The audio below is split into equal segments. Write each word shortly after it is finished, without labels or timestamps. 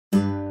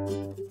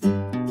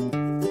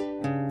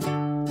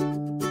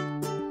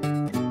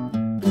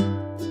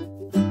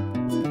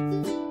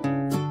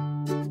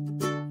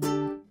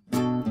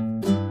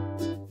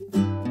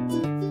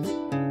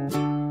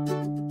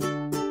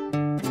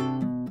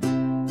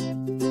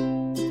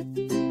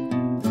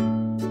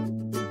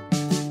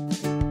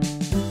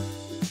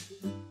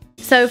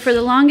So for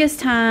the longest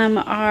time,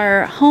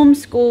 our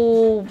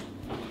homeschool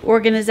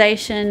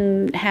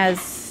organization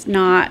has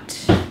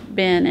not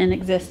been in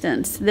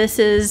existence. This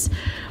is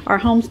our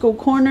homeschool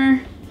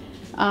corner.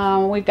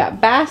 We've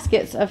got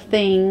baskets of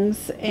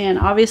things, and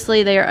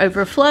obviously they are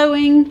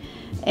overflowing.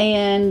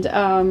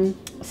 And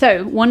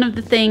so one of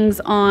the things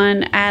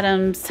on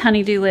Adam's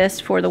honey-do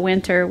list for the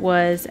winter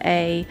was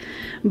a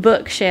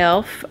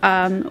bookshelf,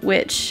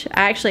 which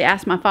I actually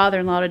asked my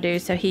father-in-law to do,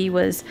 so he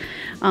was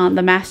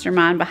the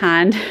mastermind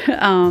behind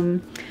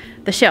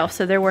the shelf.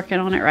 So they're working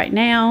on it right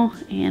now,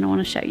 and I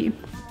want to show you.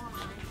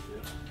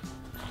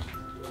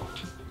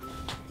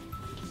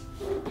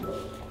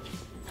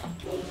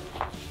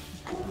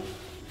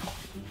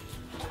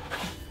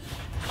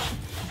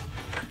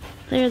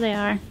 There they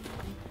are.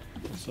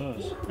 That's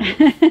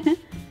us.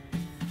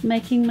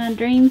 Making my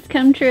dreams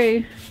come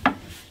true.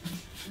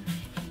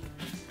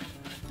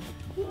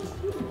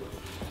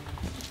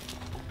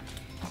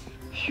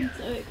 I'm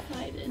so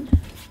excited.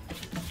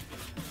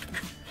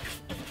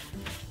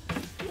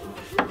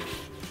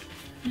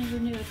 Never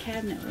knew a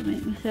cabinet would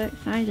make me so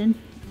excited.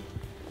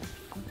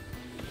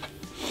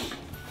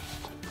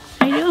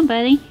 How you doing,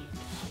 buddy?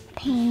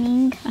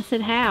 Painting. I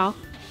said how?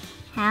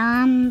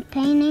 How I'm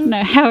painting?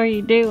 No, how are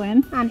you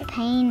doing? I'm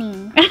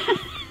painting.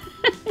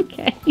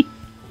 Okay.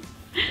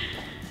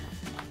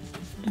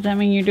 Does that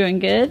mean you're doing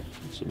good?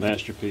 It's a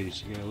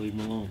masterpiece. You gotta leave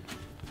them alone.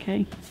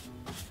 Okay.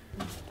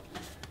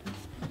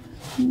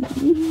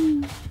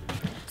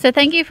 So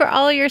thank you for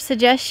all your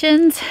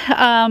suggestions.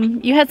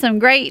 You had some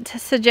great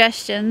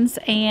suggestions,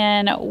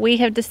 and we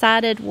have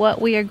decided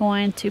what we are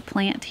going to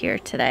plant here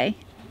today.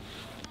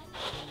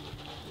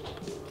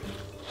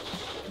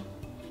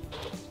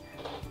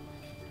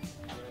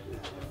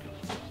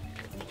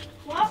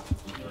 What?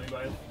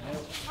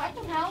 I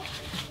can help.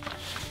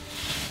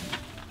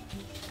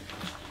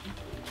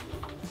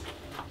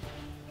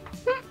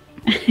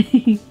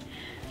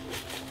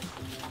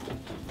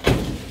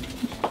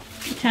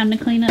 Time to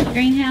clean up the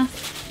greenhouse.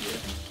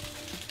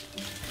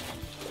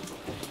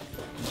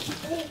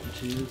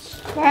 Cheers.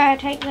 Where I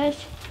take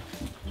this?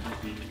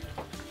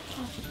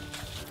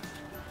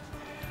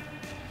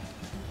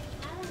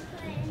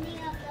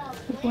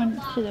 We're going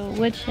to the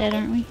woodshed,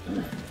 aren't we?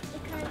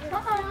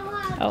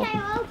 Oh.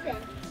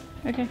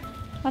 Okay.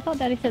 I thought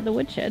Daddy said the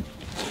woodshed.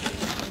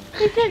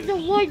 He said the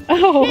wood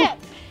Oh. chip.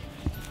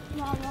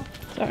 Mama.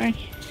 Sorry.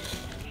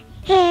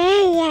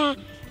 Hey.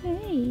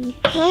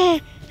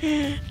 Hey.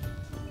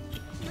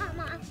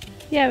 Mama.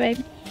 Yeah,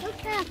 baby.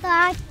 Look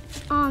outside.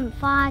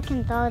 Before I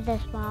can throw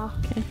this ball.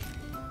 Okay.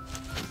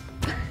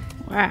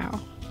 Wow.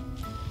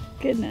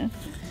 Goodness.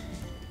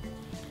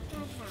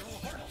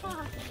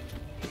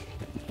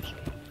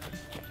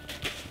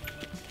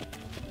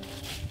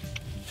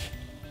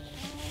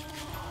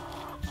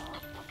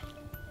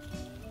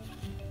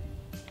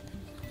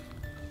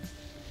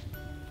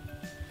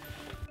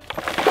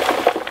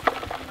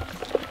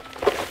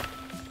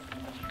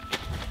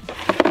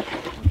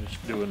 We're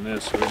just doing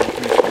this so we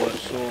don't miss all that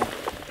soil.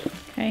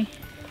 Okay.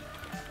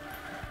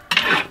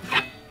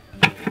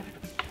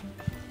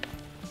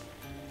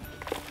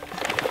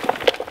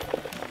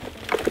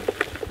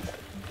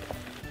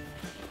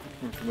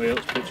 Or somebody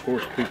else puts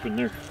horse poop in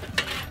their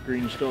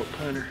green stalk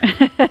planter.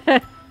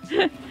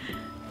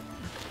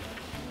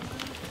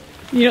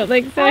 You don't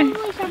think so?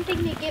 Probably something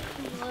to get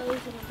from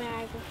Lowe's in a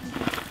bag or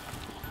something.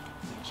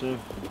 So,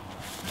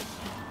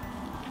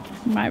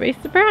 Might be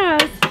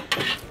surprised.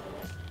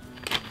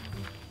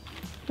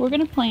 We're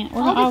gonna plant.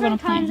 We're all gonna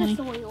plant, honey.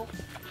 Soil.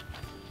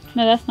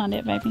 No, that's not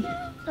it, baby.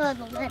 The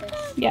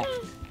lettuce. Yeah.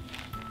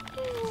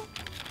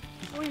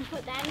 We're gonna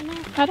put that in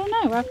there. I don't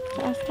know. I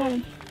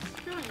Daddy.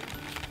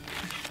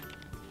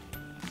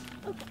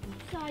 Okay,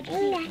 so I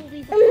just need to pull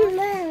these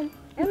apart.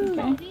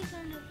 Okay. These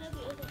are no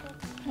heavy.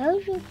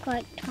 Those look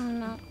like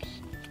turnips.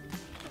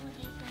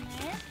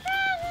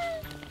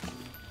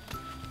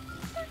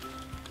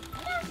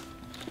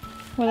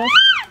 Well,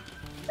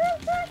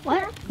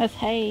 What? that's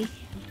hay.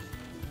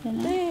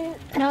 Isn't it?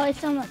 No, it's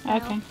something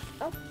else. Okay.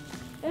 I'll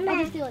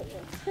just do it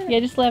here. Yeah,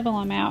 just level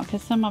them out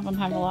because some of them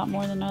have a lot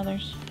more than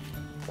others.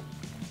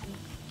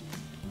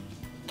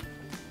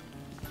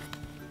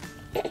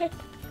 And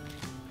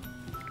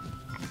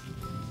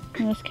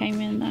this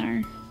came in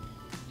our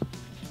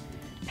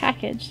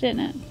package, didn't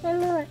it?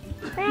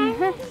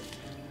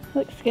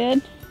 Looks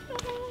good.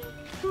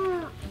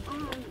 There's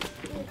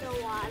a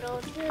waddle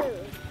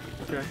too.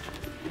 okay.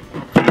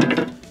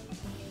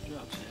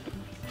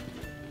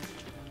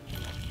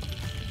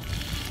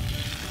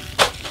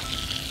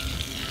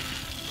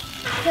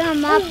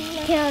 Come up to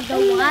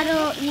the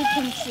waddle you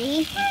can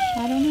see.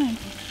 I don't know.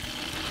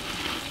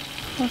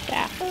 What's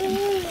that?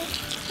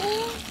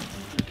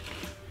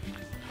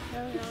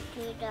 Those are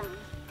two down.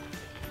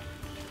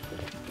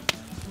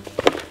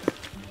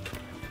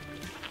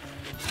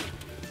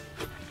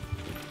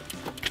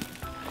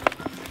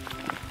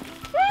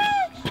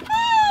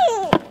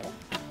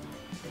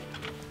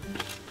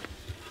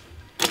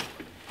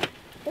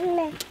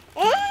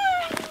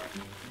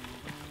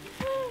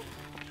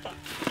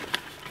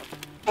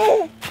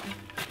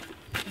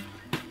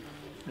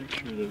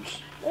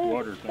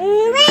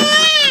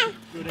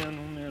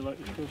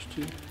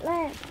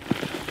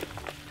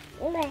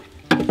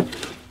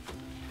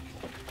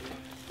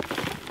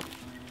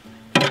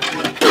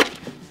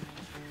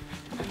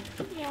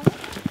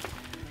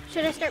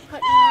 Should I start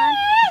putting on?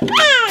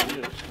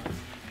 Yes.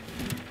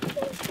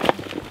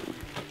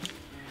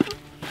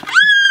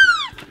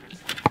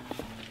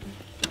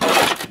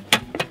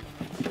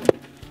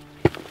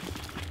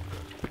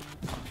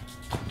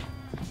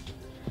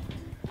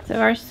 So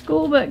our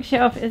school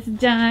bookshelf is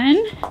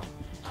done.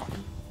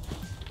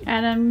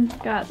 Adam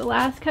got the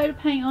last coat of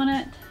paint on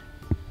it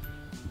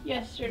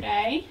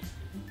yesterday.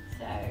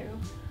 So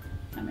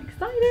I'm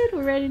excited.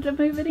 We're ready to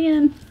move it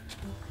in.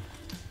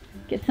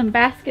 Get some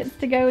baskets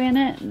to go in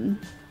it and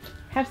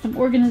have some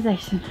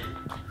organization.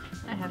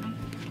 I haven't.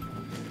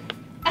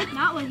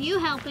 Not with you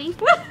helping.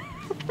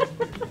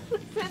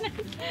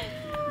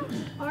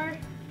 Or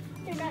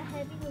they're not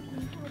heavy with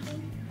me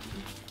helping.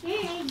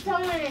 You need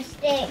someone to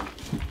stick.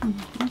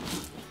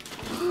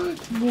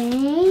 Thank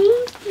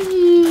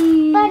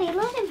you. Buddy,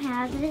 let him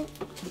have it.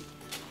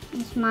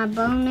 It's my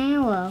bow and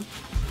arrow.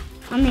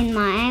 I mean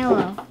my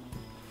arrow.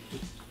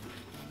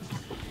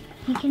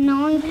 He can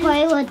only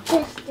play with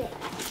this stick.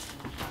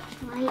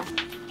 Right?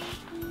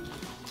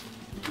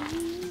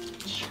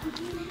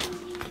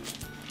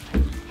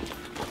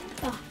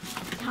 Oh,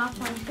 the top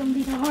one's gonna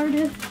be the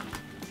hardest.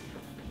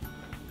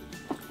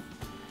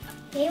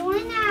 Here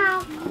one now.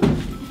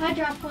 If I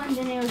drop one,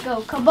 then it would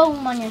go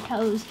kaboom on your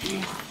toes.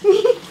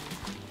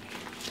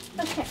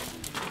 Okay.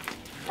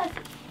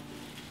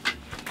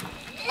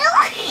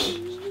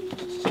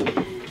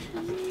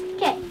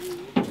 Okay.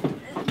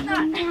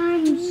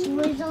 Sometimes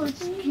lizards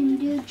can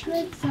do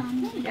tricks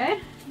on me. Okay.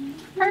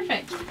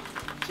 Perfect.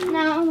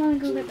 Now I'm gonna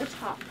go get the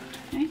top.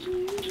 Okay.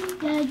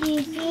 Do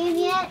you see it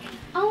yet?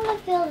 I want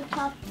to fill the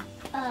top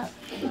up.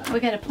 We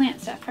gotta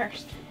plant stuff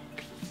first.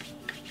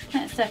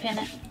 Plant stuff in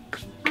it.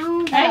 I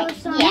want to Right. fill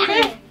some Yeah.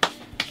 here.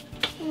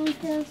 I want to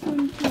fill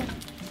some here.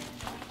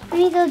 Let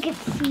me go get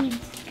the seeds.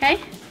 Okay.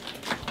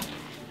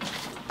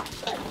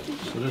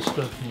 So this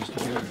stuff needs to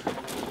go.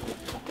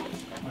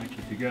 Like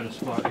if you got a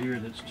spot here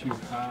that's too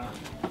high,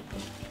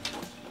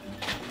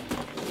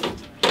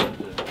 kind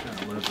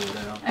of level it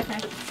out.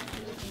 Okay.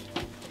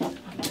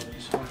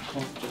 These hard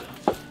clumps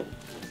out.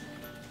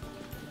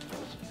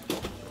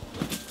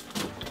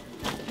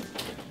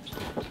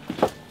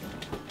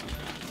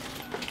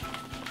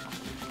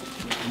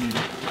 You need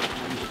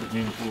just a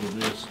handful of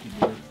this to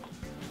get it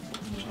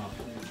on top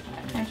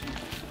there. Okay.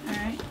 All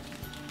right.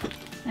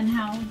 And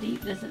how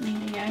deep does it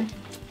need to go?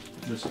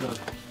 This stuff,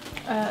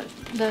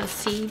 The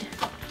seed.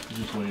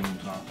 just lay them on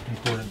top.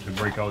 Important to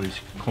break all these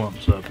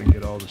clumps up and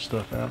get all the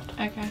stuff out.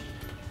 Okay.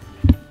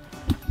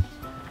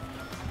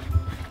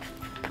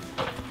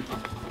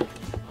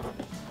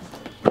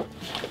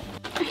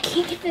 I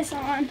can't get this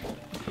on.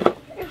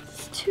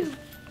 It's too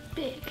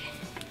big.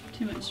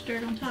 Too much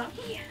dirt on top?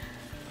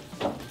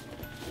 Yeah.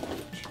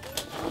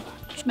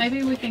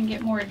 Maybe we can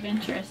get more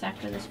adventurous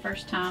after this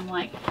first time.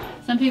 Like,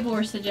 some people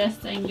were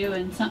suggesting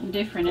doing something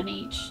different in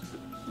each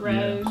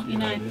row, Yeah, you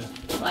know? idea.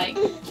 Like,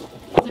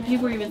 some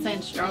people were even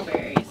saying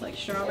strawberries. Like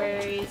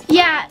strawberries,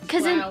 Yeah,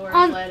 because flowers,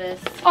 on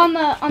lettuce. the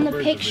Strawberries would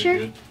be picture,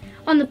 good.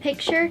 on the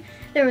picture,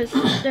 there's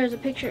a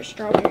picture of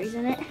strawberries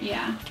in it.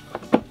 Yeah.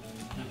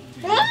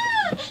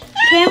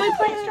 Can we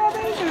plant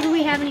strawberries, or do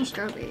we have any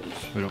strawberries?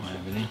 We don't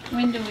have any.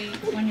 When are you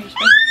supposed to plant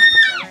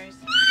strawberries?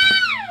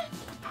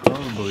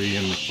 Probably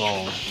in the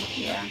fall,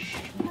 Yeah.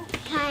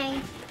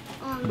 Can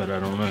but I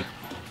don't know.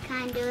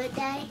 can I do it,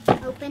 Daddy?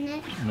 Open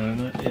it. No,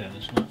 not yet.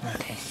 It's not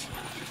ready.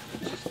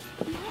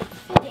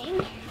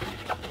 Fitting.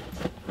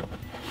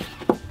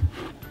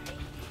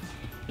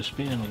 To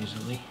spin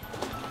easily.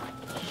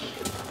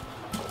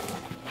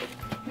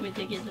 We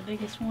did get the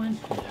biggest one.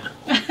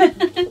 That's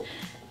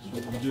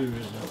what we do, isn't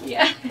it?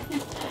 Yeah.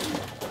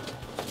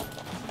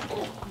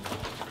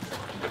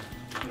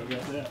 You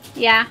got that?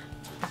 Yeah.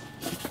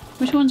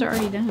 Which ones are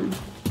already done?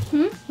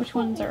 Hmm? Which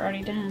ones are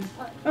already done?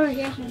 Oh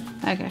yeah.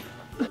 Okay.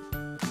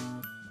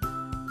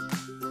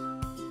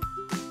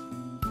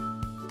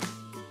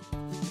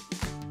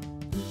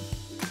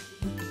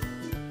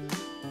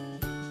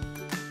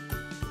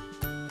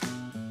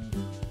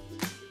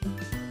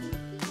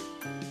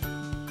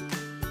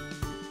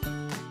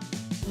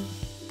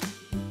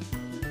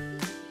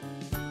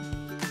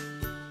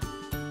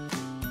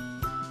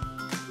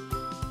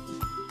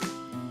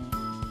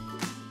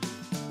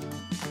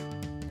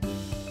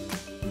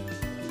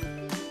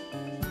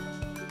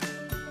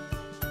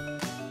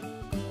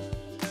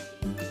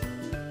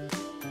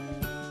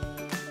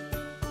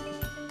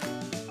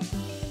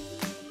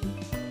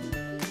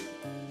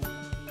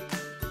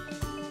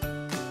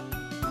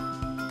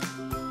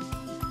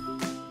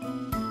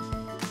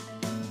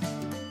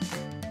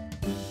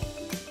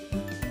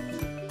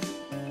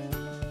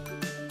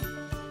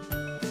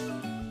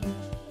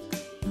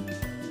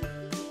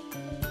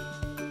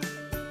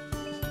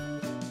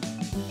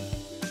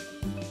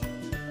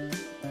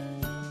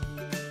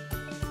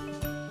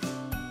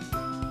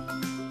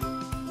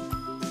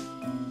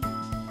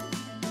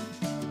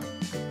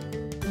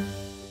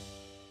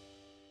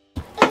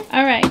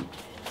 All right.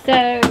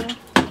 So,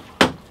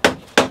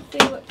 let's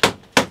see what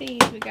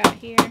seeds we got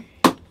here.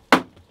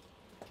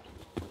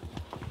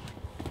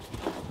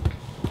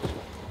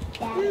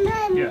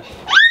 Yeah.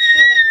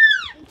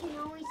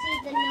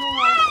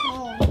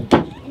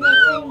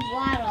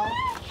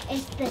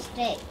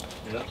 thick.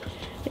 Yep.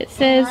 It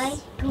says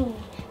Good.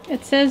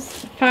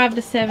 5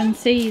 to 7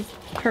 seeds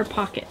per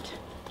pocket.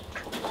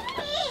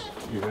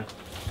 You ready?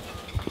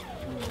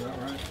 Is that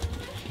right?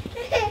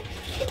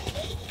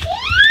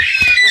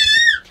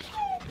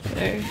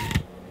 So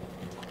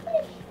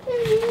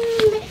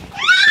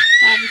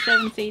 5 to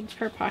 7 seeds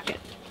per pocket.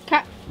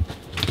 Okay.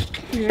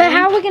 You But ready?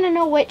 how are we gonna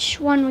know which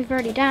one we've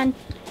already done?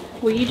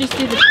 Well, you just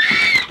do the.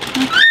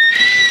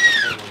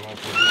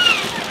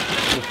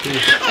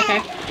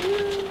 Okay.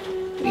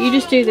 Well, you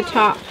just do the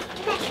top.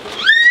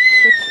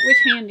 Which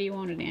hand do you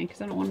want it in?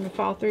 Because I don't want them to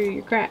fall through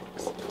your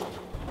cracks.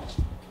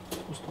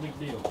 What's the big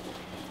deal?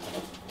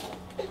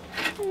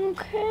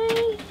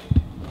 Okay.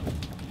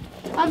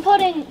 I'm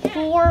putting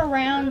 4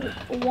 around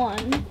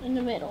 1 in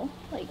the middle.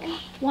 Like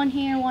 1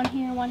 here, 1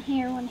 here, 1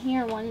 here, 1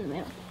 here, 1 in the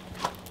middle.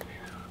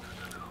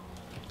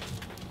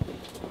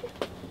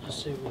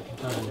 Let's see what we can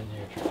find in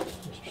there,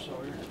 Mr.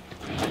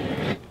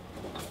 Sawyer.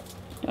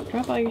 Don't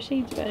drop all your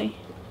seeds, buddy.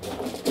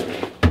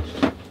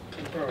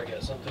 Probably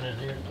got something in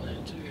here to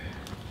plant too.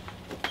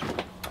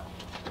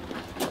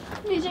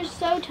 These are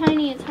so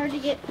tiny, it's hard to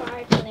get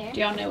 5 in there. Do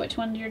y'all know which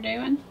ones you're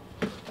doing?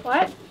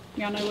 What?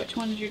 Y'all know which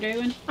ones you're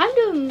doing? I'm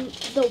doing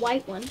the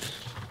white one.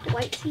 The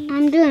white seeds.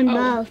 I'm doing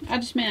Oh, both. I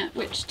just meant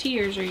which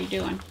tiers are you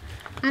doing?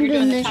 I'm You're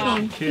doing the this top.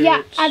 one.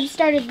 Yeah, Carrots, I've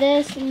started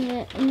this and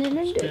then I'm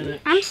doing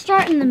spinach, I'm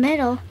starting the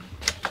middle.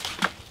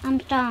 I'm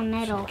starting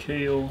middle.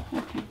 kale,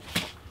 Okay.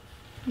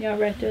 Y'all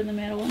right through the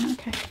middle one.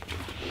 Okay.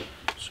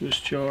 Swiss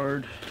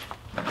chard.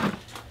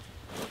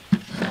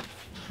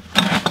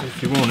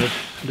 If you wanted,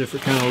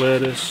 different kind of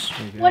lettuce.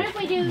 We got What if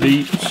we do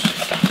beets.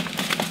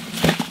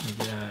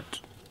 We got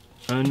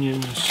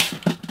onions,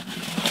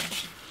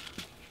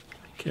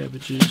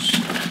 cabbages.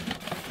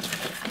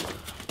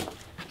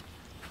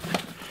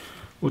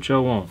 What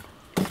y'all want?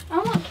 I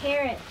want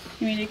carrots.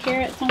 You mean do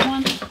carrots on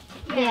one?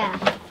 Yeah.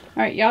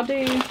 All right, y'all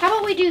do. How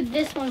about we do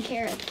this one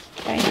carrots?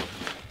 Okay.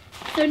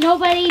 So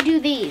nobody do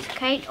these,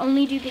 okay?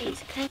 Only do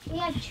these, okay? We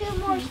have 2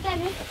 more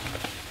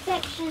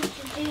sections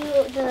to do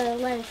the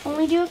lettuce.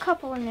 Only do a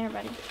couple in there,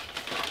 buddy.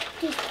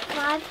 Just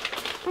 5.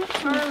 Or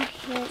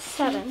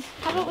 7.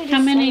 How about we do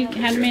How many?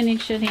 7? How many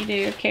should he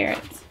do of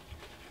carrots?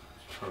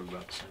 Probably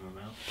about the same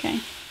amount. Okay,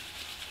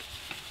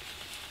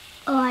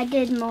 Oh, I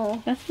did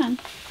more. that's fine.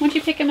 Why don't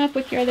you pick them up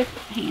with your other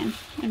hand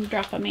and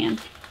drop them in,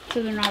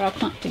 so they're not all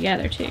clumped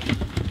together too.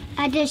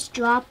 I just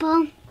drop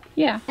them,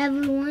 Yeah.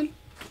 everyone.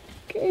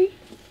 Okay.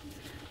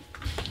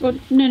 Well,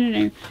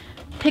 no.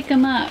 Pick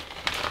them up.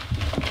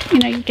 You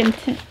know, you can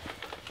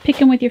pick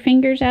them with your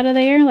fingers out of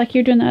there, like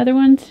you're doing the other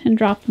ones, and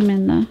drop them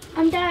in the.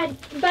 I'm done.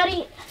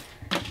 Buddy,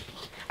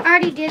 I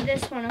already did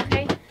this one,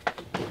 okay?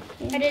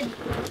 I did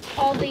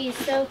all these,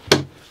 so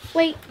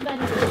wait,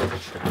 buddy.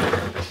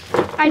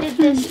 I did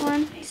this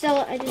one.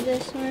 Stella, I did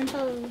this one.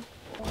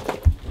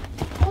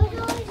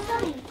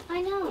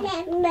 I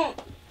know.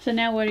 So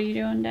now what are you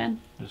doing, Dad?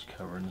 Just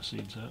covering the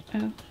seeds up.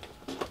 Oh.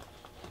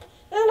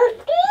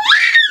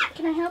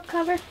 Can I help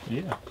cover?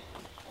 Yeah.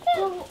 I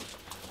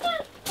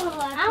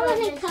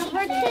want to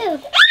cover too.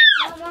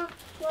 Mama,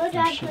 where did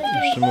I put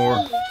There's some more.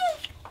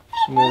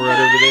 Some more right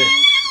over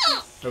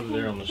there. Over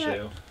there on the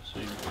shelf. See,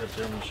 right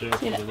there on the shelf.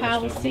 See with that the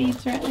pile rest of of them.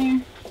 seeds right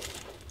there?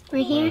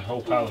 Right A here?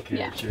 whole pile of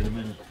carrots here in a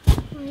minute.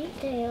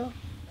 Right there.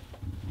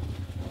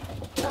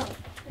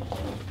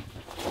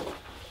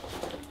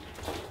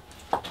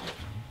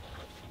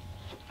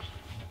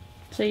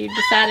 So you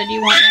decided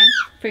you want one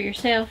for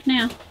yourself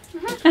now?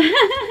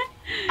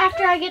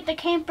 After I get the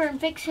camper and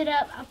fix it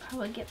up, I'll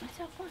probably get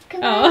myself one.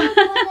 Can Oh. I have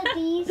one of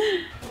these?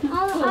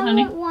 I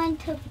honey. want one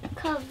to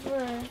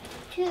cover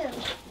too.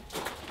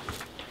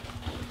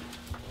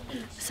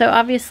 So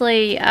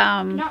obviously,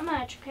 Not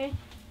much, okay?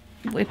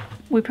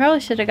 we probably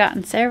should have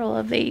gotten several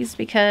of these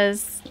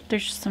because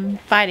there's some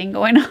fighting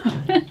going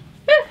on.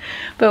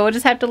 But we'll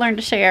just have to learn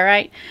to share,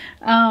 right?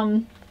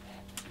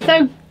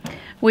 So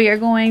we are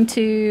going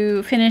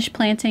to finish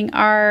planting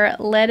our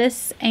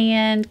lettuce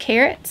and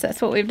carrots.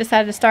 That's what we've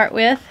decided to start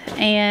with.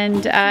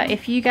 And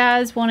if you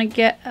guys want to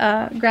get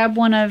grab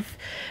one of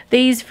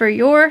these for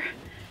your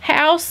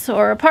house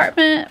or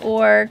apartment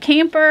or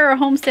camper or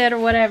homestead or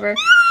whatever,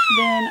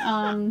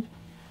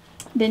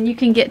 then you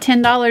can get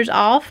 $10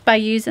 off by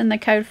using the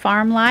code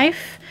FARMLIFE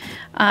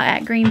at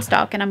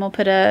Greenstock, and I'm gonna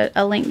put a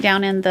link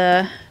down in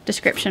the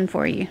description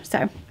for you.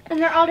 So And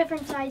they're all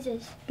different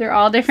sizes. they're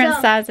all different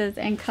So- sizes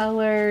and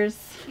colors.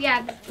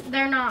 Yeah,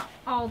 they're not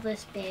all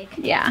this big.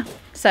 Yeah,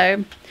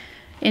 so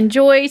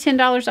enjoy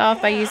 $10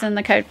 off by using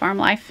the code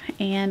FARMLIFE,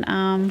 and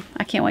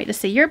I can't wait to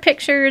see your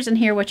pictures and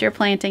hear what you're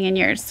planting in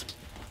yours.